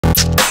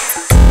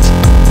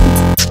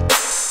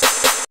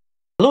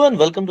Hello and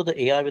welcome to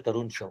the AI with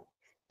Arun show.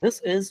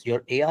 This is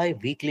your AI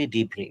weekly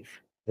debrief,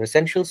 your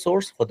essential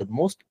source for the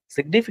most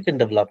significant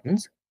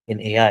developments in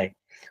AI.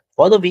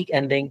 For the week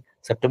ending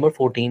September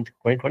 14th,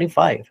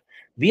 2025,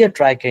 we are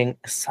tracking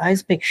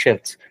seismic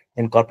shifts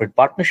in corporate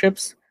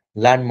partnerships,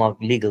 landmark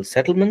legal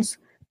settlements,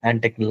 and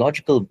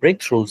technological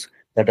breakthroughs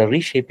that are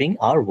reshaping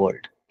our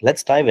world.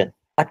 Let's dive in.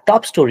 A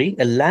top story,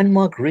 a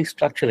landmark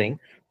restructuring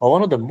of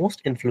one of the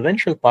most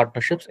influential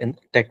partnerships in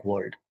the tech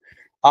world.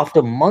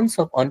 After months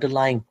of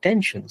underlying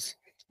tensions,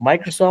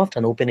 Microsoft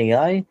and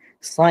OpenAI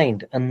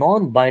signed a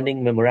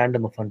non-binding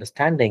Memorandum of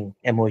Understanding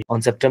 (MoU)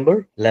 on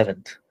September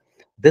 11th.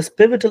 This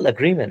pivotal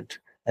agreement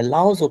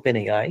allows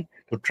OpenAI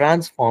to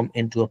transform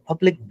into a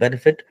public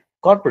benefit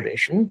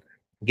corporation,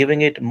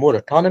 giving it more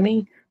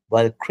autonomy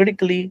while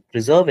critically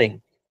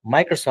preserving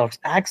Microsoft's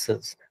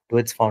access to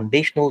its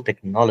foundational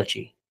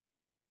technology.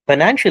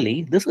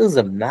 Financially, this is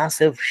a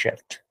massive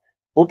shift.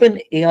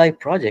 OpenAI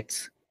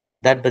projects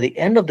that by the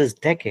end of this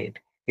decade,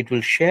 it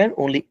will share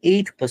only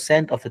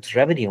 8% of its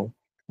revenue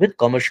with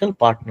commercial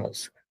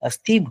partners, a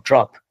steep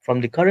drop from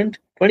the current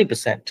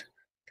 20%.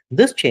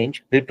 This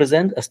change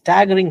represents a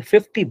staggering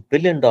 $50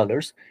 billion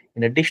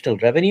in additional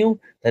revenue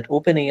that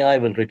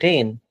OpenAI will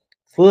retain,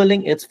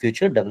 fueling its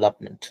future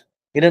development.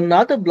 In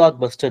another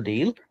blockbuster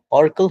deal,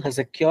 Oracle has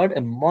secured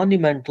a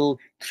monumental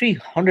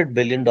 $300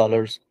 billion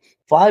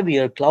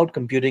 5-year cloud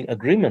computing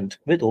agreement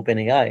with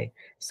OpenAI,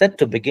 set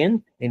to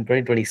begin in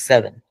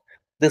 2027.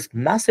 This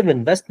massive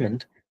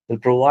investment will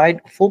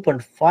provide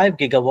 4.5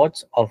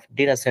 gigawatts of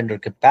data center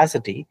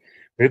capacity,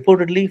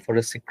 reportedly for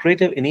a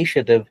secretive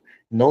initiative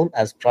known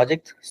as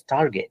Project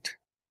Stargate.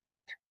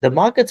 The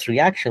market's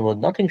reaction was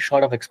nothing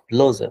short of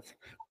explosive.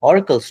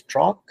 Oracle's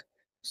stock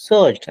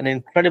surged an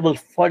incredible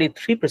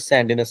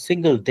 43% in a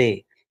single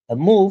day, a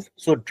move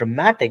so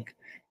dramatic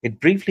it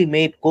briefly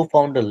made co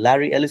founder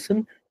Larry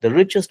Ellison the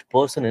richest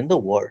person in the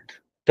world.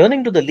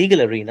 Turning to the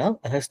legal arena,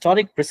 a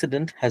historic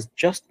precedent has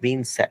just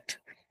been set.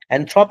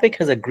 Anthropic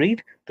has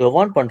agreed to a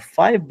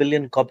 1.5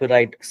 billion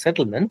copyright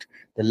settlement,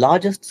 the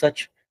largest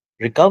such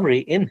recovery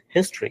in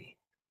history.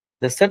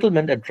 The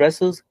settlement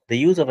addresses the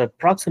use of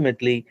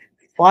approximately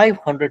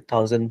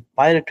 500,000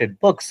 pirated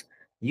books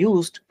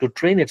used to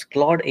train its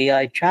Claude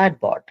AI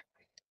chatbot.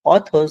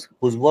 Authors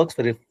whose works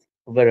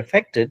were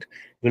affected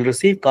will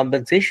receive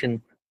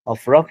compensation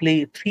of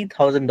roughly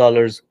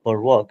 $3,000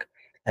 per work,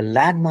 a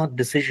landmark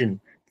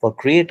decision for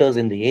creators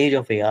in the age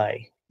of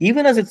AI.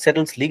 Even as it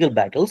settles legal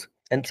battles,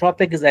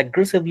 Anthropic is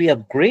aggressively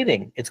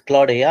upgrading its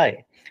Claude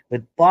AI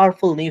with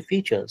powerful new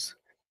features.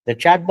 The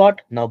chatbot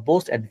now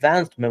boasts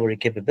advanced memory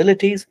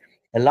capabilities,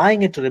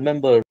 allowing it to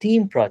remember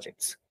team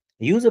projects,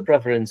 user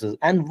preferences,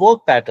 and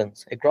work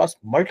patterns across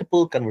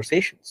multiple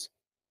conversations.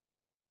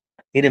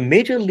 In a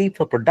major leap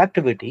for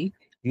productivity,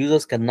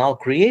 users can now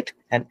create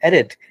and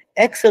edit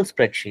Excel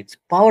spreadsheets,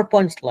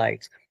 PowerPoint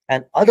slides,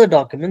 and other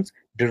documents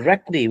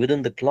directly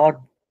within the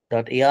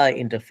Claude.ai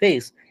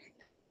interface.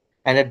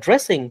 And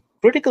addressing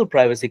critical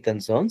privacy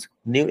concerns,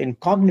 new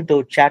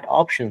incognito chat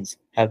options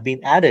have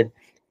been added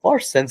for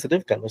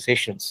sensitive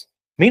conversations.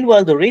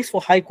 Meanwhile, the race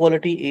for high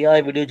quality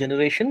AI video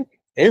generation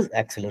is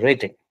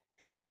accelerating.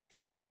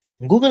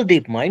 Google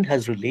DeepMind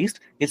has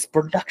released its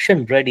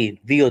production ready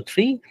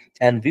VO3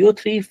 and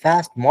VO3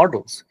 fast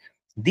models.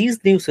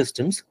 These new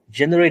systems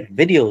generate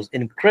videos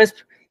in crisp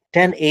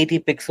 1080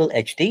 pixel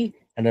HD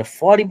and are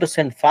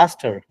 40%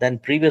 faster than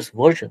previous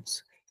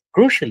versions.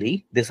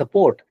 Crucially, they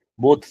support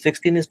both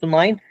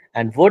 16:9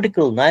 and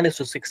vertical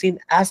 9:16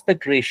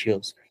 aspect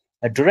ratios,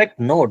 a direct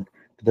nod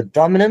to the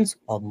dominance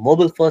of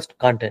mobile first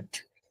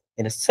content.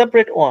 In a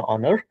separate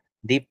honor,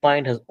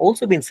 DeepMind has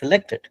also been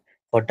selected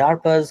for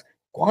DARPA's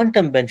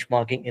Quantum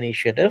Benchmarking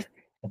Initiative,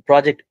 a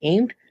project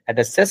aimed at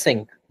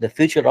assessing the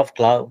future of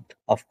cloud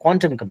of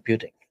quantum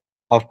computing.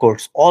 Of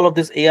course, all of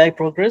this AI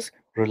progress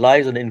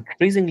relies on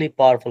increasingly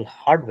powerful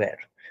hardware.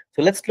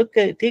 So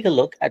take a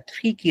look at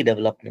three key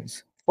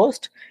developments.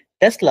 First,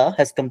 Tesla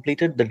has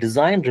completed the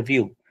design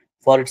review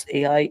for its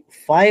AI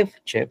 5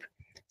 chip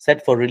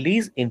set for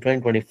release in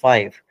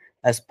 2025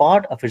 as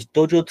part of its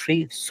Dojo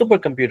 3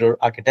 supercomputer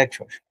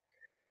architecture.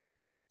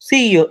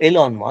 CEO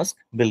Elon Musk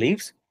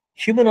believes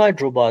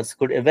humanoid robots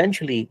could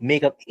eventually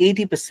make up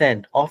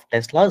 80% of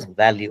Tesla's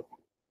value.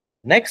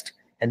 Next,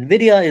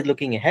 Nvidia is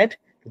looking ahead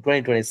to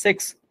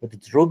 2026 with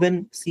its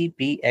Rubin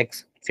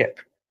CPX chip,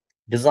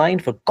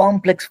 designed for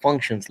complex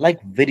functions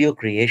like video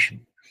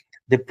creation.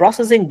 The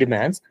processing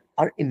demands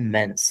are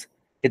immense.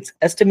 It's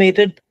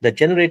estimated that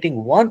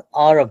generating 1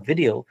 hour of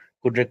video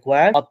could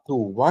require up to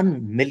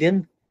 1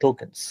 million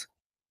tokens.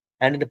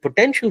 And in a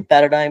potential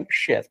paradigm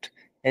shift,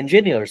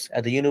 engineers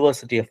at the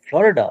University of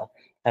Florida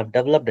have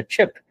developed a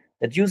chip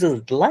that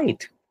uses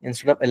light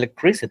instead of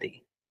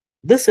electricity.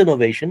 This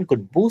innovation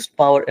could boost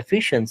power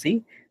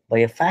efficiency by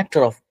a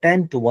factor of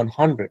 10 to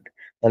 100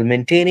 while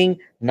maintaining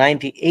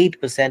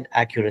 98%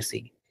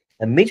 accuracy,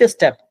 a major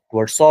step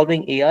towards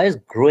solving AI's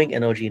growing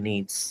energy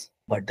needs.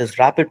 But this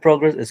rapid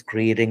progress is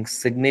creating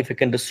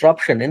significant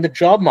disruption in the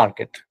job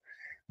market.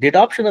 The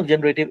adoption of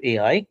generative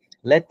AI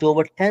led to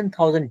over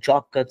 10,000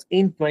 job cuts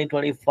in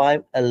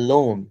 2025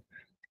 alone,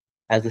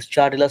 as this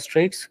chart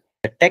illustrates,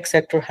 the tech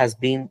sector has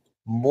been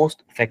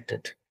most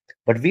affected.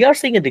 But we are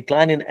seeing a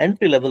decline in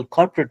entry-level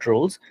corporate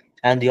roles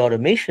and the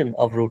automation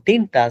of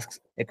routine tasks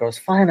across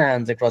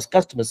finance, across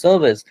customer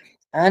service,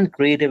 and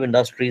creative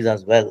industries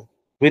as well.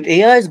 With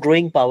AI's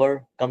growing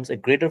power comes a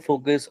greater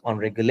focus on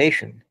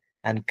regulation,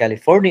 and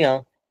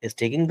California is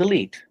taking the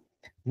lead.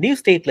 New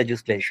state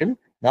legislation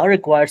now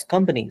requires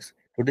companies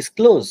to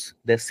disclose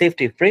their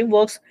safety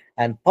frameworks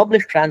and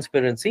publish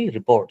transparency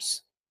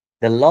reports.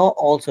 The law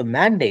also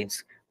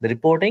mandates the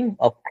reporting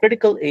of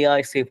critical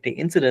AI safety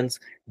incidents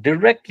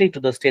directly to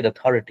the state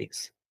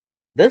authorities.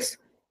 This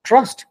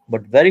trust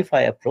but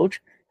verify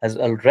approach has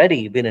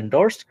already been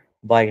endorsed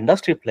by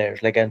industry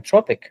players like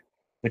Anthropic,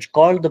 which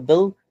called the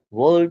bill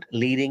world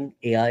leading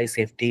AI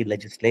safety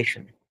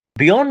legislation.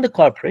 Beyond the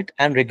corporate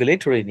and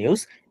regulatory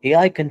news,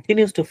 AI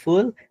continues to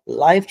fuel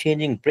life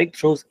changing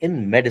breakthroughs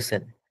in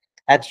medicine.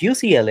 At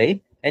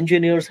UCLA,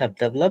 engineers have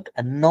developed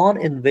a non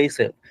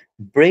invasive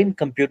brain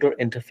computer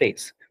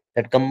interface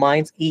that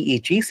combines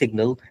EEG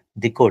signal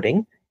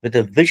decoding with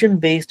a vision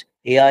based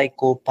AI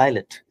co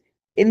pilot.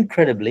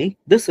 Incredibly,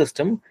 this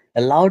system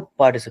allowed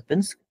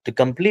participants to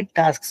complete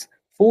tasks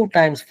 4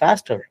 times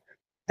faster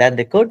than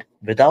they could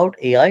without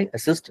AI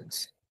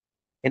assistance.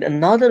 In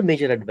another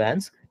major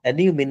advance, a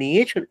new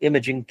miniature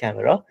imaging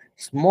camera,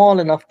 small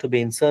enough to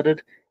be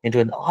inserted into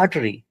an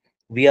artery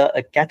via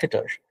a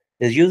catheter,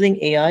 is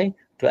using AI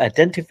to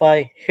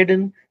identify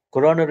hidden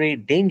coronary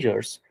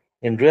dangers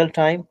in real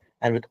time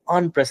and with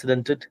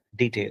unprecedented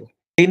detail.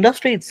 The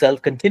industry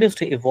itself continues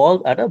to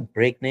evolve at a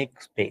breakneck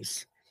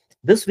pace.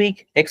 This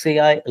week,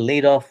 XAI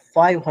laid off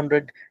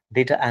 500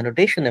 data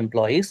annotation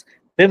employees,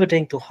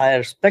 pivoting to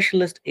hire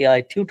specialist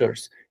AI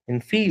tutors in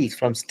fields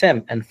from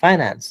STEM and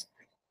finance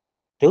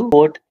to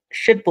quote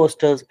shit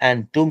posters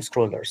and doom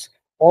scrollers,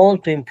 all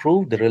to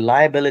improve the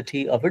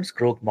reliability of its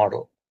growth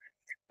model.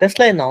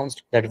 Tesla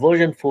announced that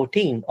version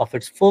 14 of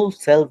its full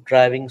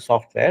self-driving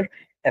software,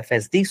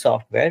 FSD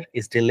software,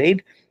 is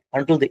delayed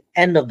until the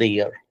end of the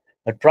year,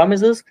 but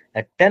promises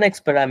a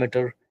 10x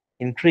parameter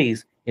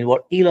increase in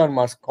what Elon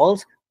Musk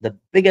calls the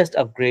biggest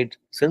upgrade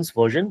since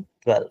version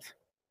 12.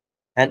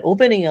 And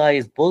OpenAI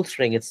is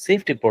bolstering its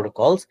safety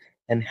protocols,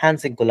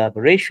 enhancing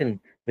collaboration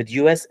with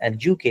US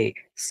and UK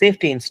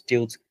safety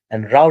institutes,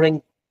 and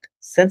routing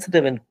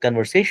sensitive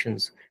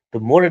conversations to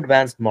more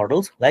advanced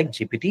models like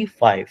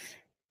GPT-5.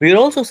 We are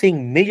also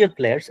seeing major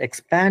players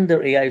expand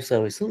their AI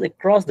services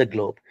across the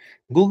globe.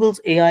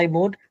 Google's AI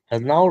mode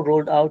has now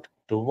rolled out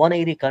to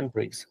 180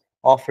 countries,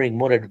 offering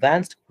more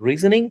advanced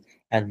reasoning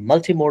and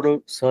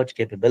multimodal search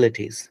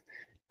capabilities.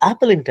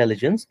 Apple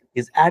Intelligence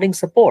is adding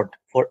support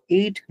for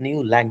 8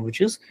 new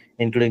languages,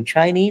 including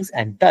Chinese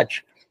and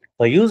Dutch,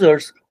 for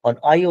users on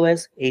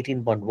iOS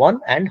 18.1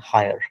 and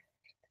higher.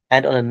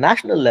 And on a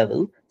national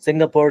level,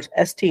 Singapore's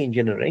ST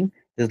Engineering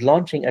is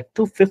launching a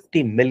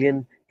 250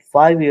 million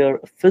 5-year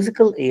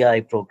physical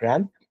AI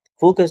program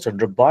focused on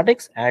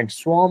robotics and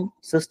swarm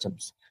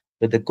systems,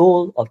 with the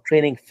goal of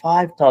training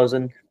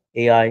 5,000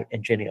 AI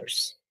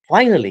engineers.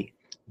 Finally,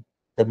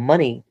 the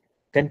money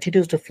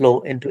continues to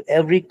flow into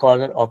every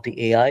corner of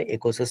the AI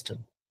ecosystem.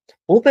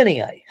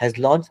 OpenAI has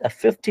launched a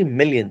 50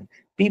 million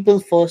people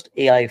first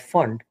AI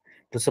fund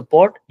to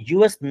support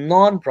US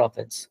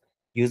nonprofits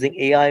using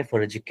AI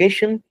for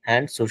education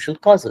and social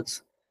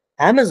causes.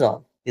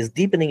 Amazon is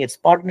deepening its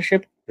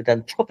partnership with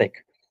Anthropic,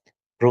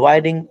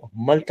 providing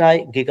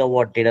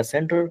multi-gigawatt data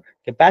center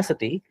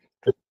capacity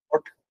to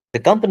support the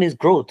company's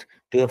growth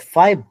to a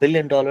 $5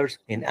 billion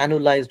in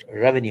annualized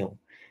revenue.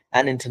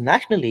 And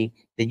internationally,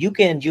 the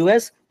UK and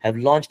US have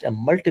launched a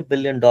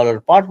multi-billion-dollar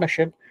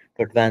partnership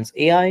to advance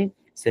AI,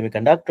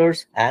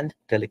 semiconductors, and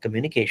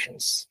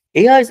telecommunications.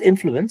 AI's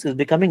influence is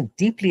becoming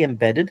deeply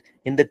embedded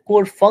in the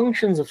core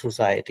functions of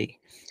society.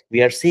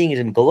 We are seeing it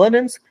in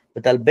governance,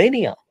 with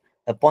Albania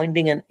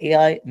appointing an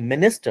AI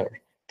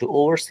minister to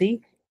oversee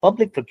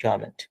public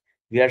procurement.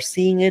 We are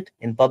seeing it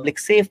in public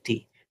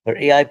safety, where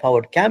AI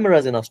powered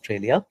cameras in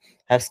Australia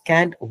have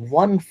scanned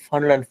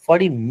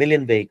 140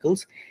 million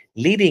vehicles,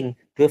 leading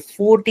to a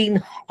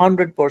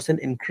 1400%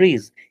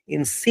 increase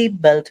in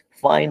seatbelt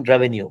fine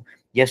revenue.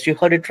 Yes, you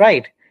heard it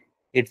right.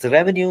 It's the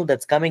revenue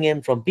that's coming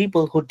in from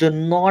people who do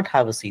not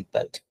have a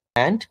seatbelt.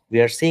 And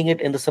we are seeing it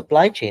in the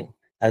supply chain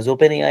as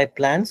OpenAI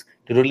plans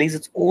to release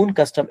its own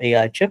custom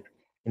AI chip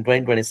in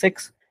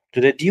 2026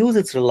 to reduce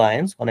its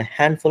reliance on a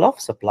handful of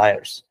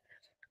suppliers.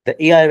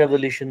 The AI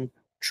revolution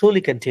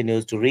truly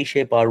continues to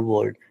reshape our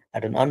world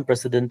at an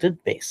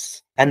unprecedented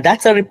pace. And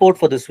that's our report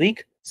for this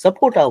week.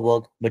 Support our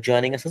work by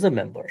joining us as a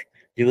member.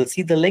 You will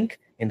see the link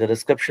in the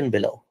description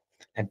below.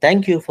 And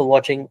thank you for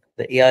watching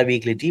the AI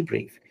Weekly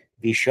Debrief.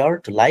 Be sure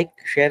to like,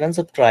 share, and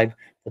subscribe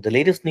for the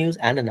latest news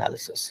and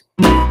analysis.